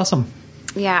procedure. That's awesome.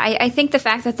 Yeah, I think the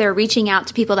fact that they're reaching out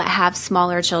to people that have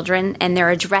smaller children and they're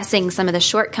addressing some of the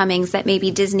shortcomings that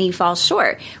maybe Disney falls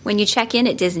short. When you check in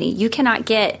at Disney, you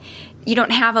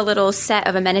don't have a little set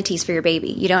of amenities for your baby.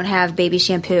 You don't have baby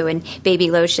shampoo and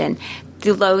baby lotion.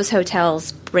 The Lowe's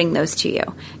hotels bring those to you.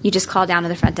 You just call down to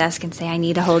the front desk and say, I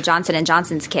need a whole Johnson &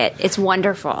 Johnson's kit. It's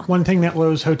wonderful. One thing that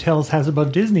Lowe's hotels has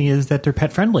above Disney is that they're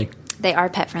pet friendly. They are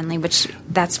pet friendly, which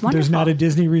that's wonderful. There's not a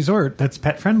Disney resort that's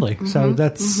pet friendly. Mm-hmm. So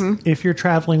that's if you're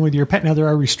traveling with your pet. Now there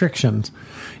are restrictions.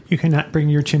 You cannot bring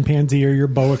your chimpanzee or your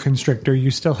boa constrictor.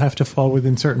 You still have to fall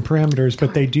within certain parameters,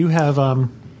 but they do have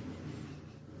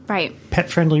pet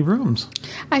friendly rooms.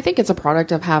 I think it's a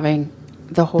product of having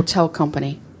the hotel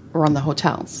company run the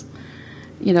hotels.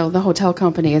 The hotel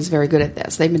company is very good at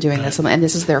this. They've been doing this, and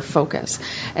this is their focus.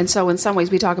 And so in some ways,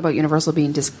 we talk about Universal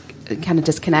being kind of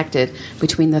disconnected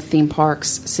between the theme parks,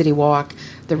 City Walk,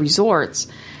 the resorts.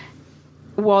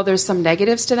 While there's some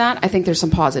negatives to that, I think there's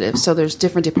some positives. So there's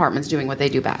different departments doing what they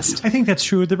do best. I think that's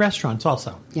true with the restaurants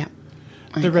also. Yeah.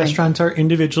 The restaurants are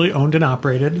individually owned and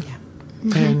operated. Yeah.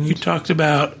 Mm-hmm. And you talked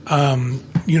about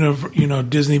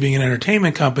Disney being an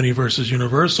entertainment company versus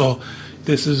Universal.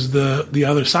 This is the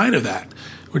other side of that,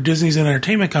 where Disney's an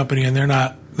entertainment company and they're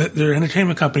not. They're an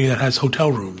entertainment company that has hotel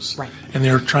rooms, right? And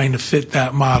they're trying to fit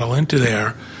that model into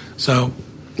there. So,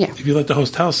 if you let the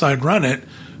hotel side run it,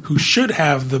 who should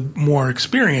have the more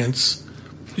experience,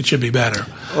 it should be better.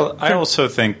 Well, I also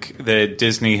think that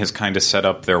Disney has kind of set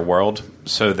up their world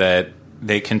so that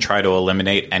they can try to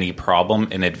eliminate any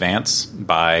problem in advance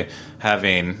by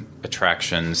having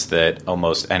attractions that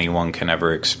almost anyone can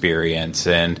ever experience,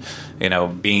 and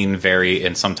being very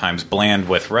and sometimes bland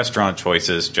with restaurant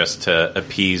choices just to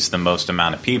appease the most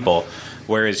amount of people.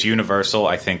 Whereas Universal,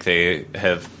 I think they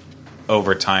have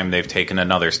over time they've taken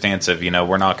another stance of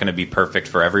we're not going to be perfect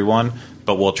for everyone,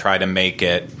 but we'll try to make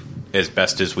it as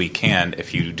best as we can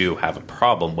if you do have a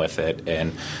problem with it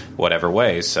in whatever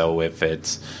way. So if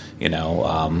it's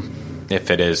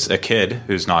if it is a kid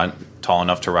who's not tall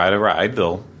enough to ride a ride,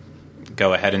 they'll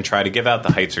go ahead and try to give out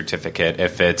the height certificate.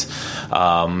 If it's,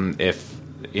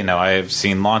 I've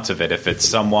seen lots of it. If it's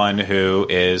someone who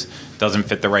doesn't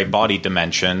fit the right body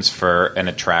dimensions for an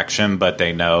attraction, but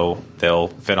they know they'll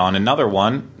fit on another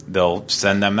one, they'll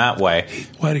send them that way.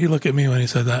 Why did he look at me when he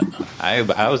said that? I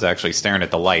was actually staring at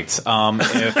the lights.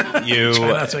 If you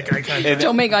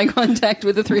don't make eye contact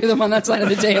with the three of them on that side of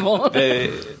the table.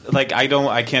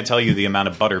 I can't tell you the amount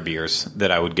of butter beers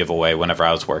that I would give away whenever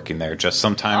I was working there. Just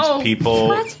sometimes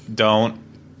people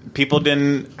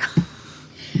didn't.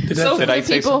 So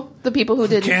the people who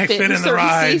didn't can't fit in certain the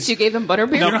rides, seats, you gave them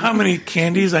butterbeer? You know how many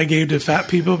candies I gave to fat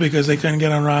people because they couldn't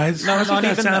get on rides? No, not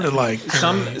even sounded like.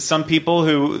 Some people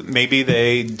who maybe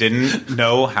they didn't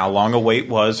know how long a wait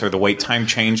was, or the wait time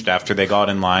changed after they got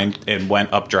in line and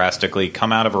went up drastically,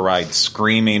 come out of a ride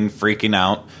screaming, freaking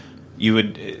out. You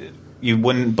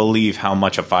wouldn't believe how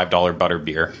much a $5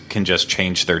 butterbeer can just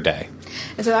change their day.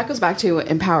 And so that goes back to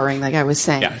empowering, like I was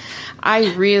saying. Yeah.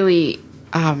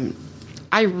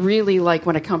 I really like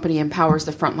when a company empowers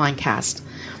the frontline cast,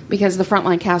 because the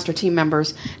frontline cast or team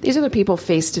members, these are the people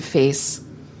face to face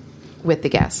with the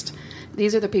guest.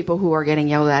 These are the people who are getting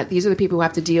yelled at. These are the people who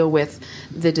have to deal with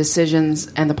the decisions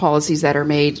and the policies that are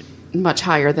made much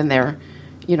higher than their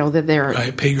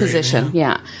position.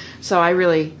 Yeah. So I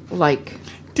really like.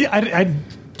 I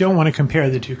don't want to compare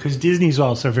the two because Disney's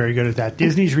also very good at that.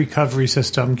 Disney's recovery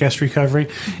system, guest recovery,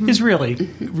 is really,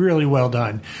 really well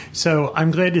done. So I'm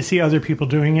glad to see other people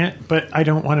doing it, but I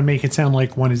don't want to make it sound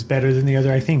like one is better than the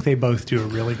other. I think they both do a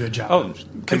really good job. Oh,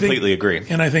 completely agree.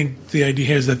 And I think the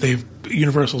idea is that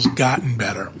Universal's gotten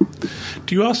better.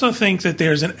 Do you also think that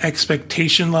there's an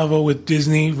expectation level with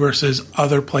Disney versus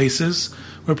other places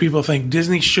where people think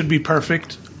Disney should be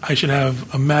perfect? I should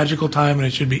have a magical time and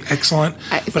it should be excellent.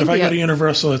 But if I go to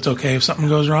Universal, it's okay if something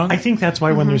goes wrong? I think that's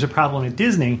why when there's a problem at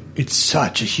Disney, it's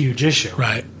such a huge issue.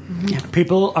 Right. Yeah.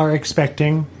 People are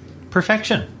expecting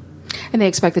perfection. And they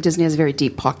expect that Disney has very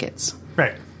deep pockets.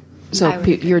 Right. So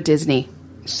you're Disney.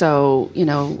 So,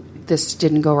 this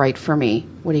didn't go right for me.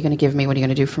 What are you going to give me? What are you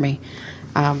going to do for me?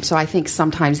 So I think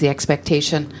sometimes the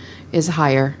expectation is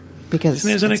higher. Because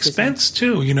and there's an expense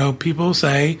too. People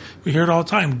say, we hear it all the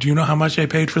time, do you know how much I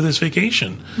paid for this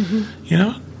vacation?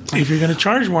 If you're going to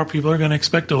charge more, people are going to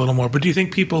expect a little more. But do you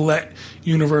think people let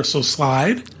Universal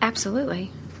slide?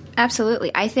 Absolutely.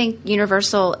 I think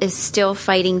Universal is still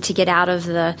fighting to get out of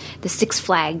the Six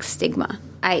Flags stigma.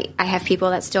 I have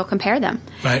people that still compare them.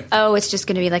 Right. Oh, it's just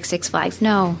going to be like Six Flags.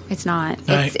 No, it's not.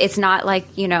 Right. It's not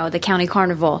like, the county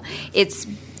carnival.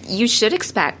 You should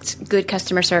expect good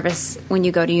customer service when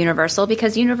you go to Universal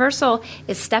because Universal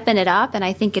is stepping it up, and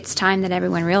I think it's time that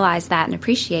everyone realize that and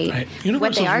appreciate what they are doing.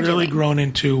 Universal's really grown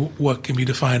into what can be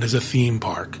defined as a theme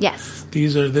park. Yes.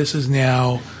 This is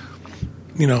now,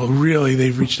 really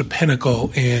they've reached a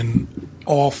pinnacle in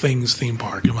all things theme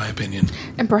park, in my opinion.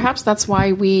 And perhaps that's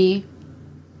why we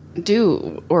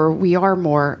are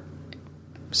more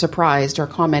surprised or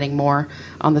commenting more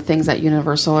on the things that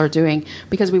Universal are doing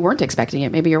because we weren't expecting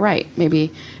it. Maybe you're right.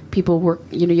 Maybe people were,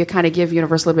 you kind of give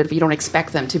Universal a little bit if you don't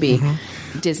expect them to be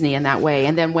Disney in that way.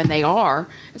 And then when they are,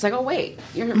 it's like, oh, wait,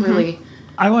 you're really...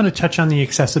 I want to touch on the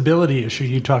accessibility issue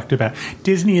you talked about.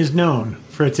 Disney is known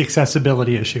for its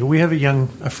accessibility issue. We have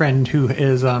a friend who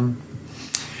is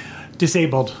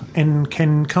disabled and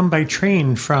can come by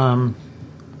train from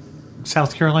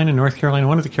South Carolina, North Carolina,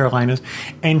 one of the Carolinas,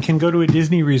 and can go to a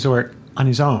Disney resort on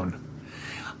his own.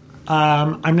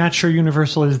 I'm not sure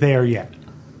Universal is there yet.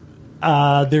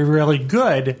 They're really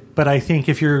good, but I think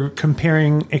if you're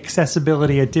comparing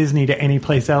accessibility at Disney to any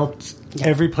place else,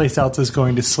 every place else is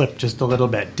going to slip just a little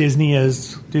bit. Disney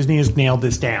has nailed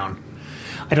this down.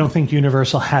 I don't think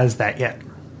Universal has that yet.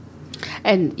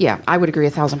 And I would agree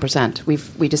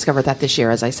 1,000%. We discovered that this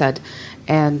year, as I said,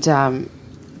 and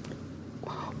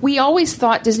we always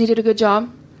thought Disney did a good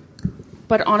job,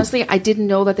 but honestly, I didn't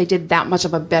know that they did that much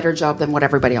of a better job than what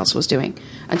everybody else was doing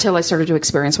until I started to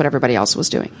experience what everybody else was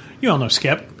doing. You all know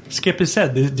Skip. Skip has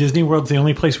said that Disney World's the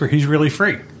only place where he's really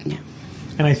free. Yeah.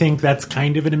 And I think that's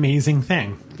kind of an amazing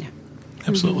thing. Yeah.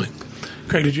 Absolutely.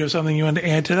 Craig, did you have something you wanted to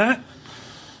add to that?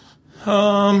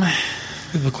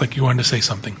 It looked like you wanted to say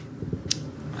something.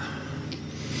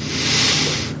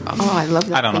 Oh, I love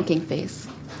that thinking face.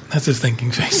 That's his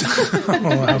thinking face.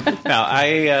 Now,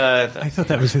 I thought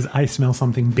that was his I smell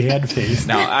something bad face.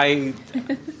 Now, I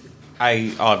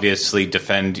obviously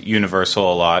defend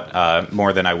Universal a lot,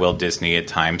 more than I will Disney at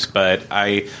times, but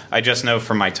I just know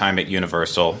from my time at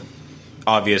Universal,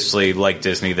 obviously, like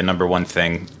Disney, the number one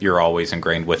thing you're always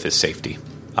ingrained with is safety.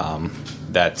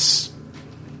 That's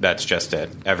just it.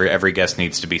 Every guest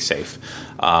needs to be safe,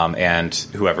 and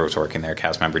whoever was working there,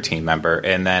 cast member, team member.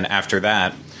 And then after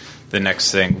that, the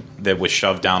next thing that was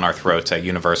shoved down our throats at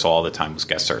Universal all the time was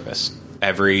guest service.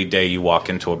 Every day you walk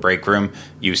into a break room,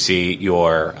 you see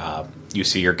your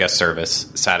guest service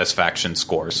satisfaction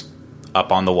scores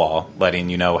up on the wall, letting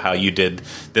you know how you did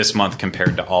this month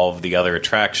compared to all of the other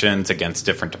attractions against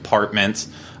different departments.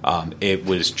 It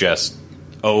was just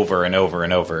over and over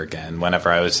and over again. Whenever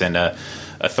I was in a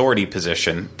authority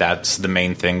position, that's the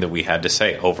main thing that we had to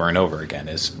say over and over again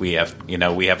is we have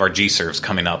our G-Serves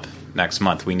coming up next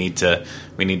month. We need to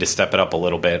step it up a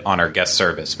little bit on our guest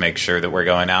service, make sure that we're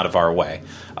going out of our way.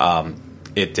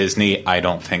 At Disney, I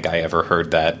don't think I ever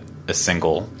heard that a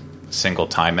single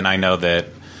time. And I know that,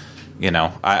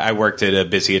 I worked at a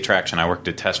busy attraction. I worked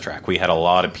at Test Track. We had a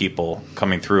lot of people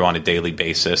coming through on a daily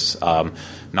basis,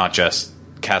 not just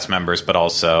cast members, but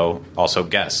also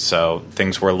guests. So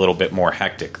things were a little bit more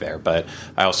hectic there. But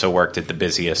I also worked at the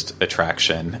busiest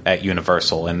attraction at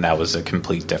Universal, and that was a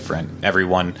complete different.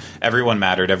 Everyone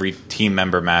mattered, every team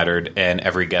member mattered, and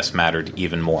every guest mattered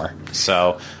even more.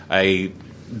 So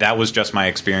that was just my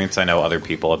experience. I know other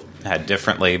people have had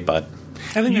differently, but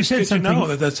I think it's good to know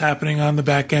that that's happening on the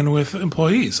back end with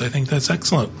employees. I think that's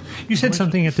excellent. You said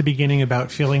something at the beginning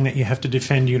about feeling that you have to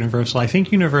defend Universal. I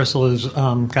think Universal has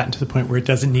gotten to the point where it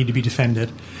doesn't need to be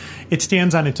defended. It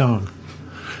stands on its own.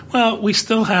 Well, we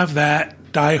still have that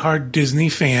diehard Disney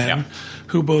fan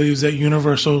who believes that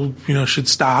Universal, should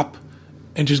stop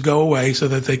and just go away so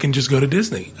that they can just go to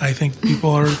Disney. I think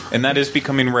people are... And that is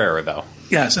becoming rarer, though.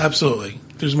 Yes, absolutely.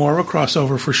 There's more of a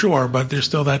crossover for sure, but there's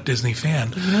still that Disney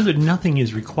fan. You know that nothing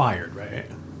is required, right?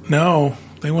 No,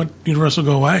 they want Universal to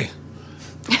go away.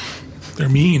 They're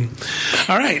mean.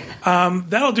 All right.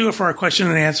 That'll do it for our question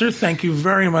and answer. Thank you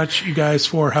very much, you guys,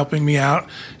 for helping me out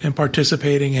and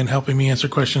participating and helping me answer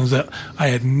questions that I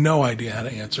had no idea how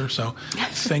to answer. So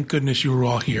thank goodness you were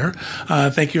all here.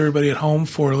 Thank you, everybody at home,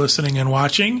 for listening and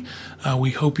watching. We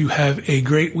hope you have a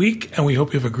great week, and we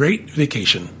hope you have a great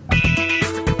vacation.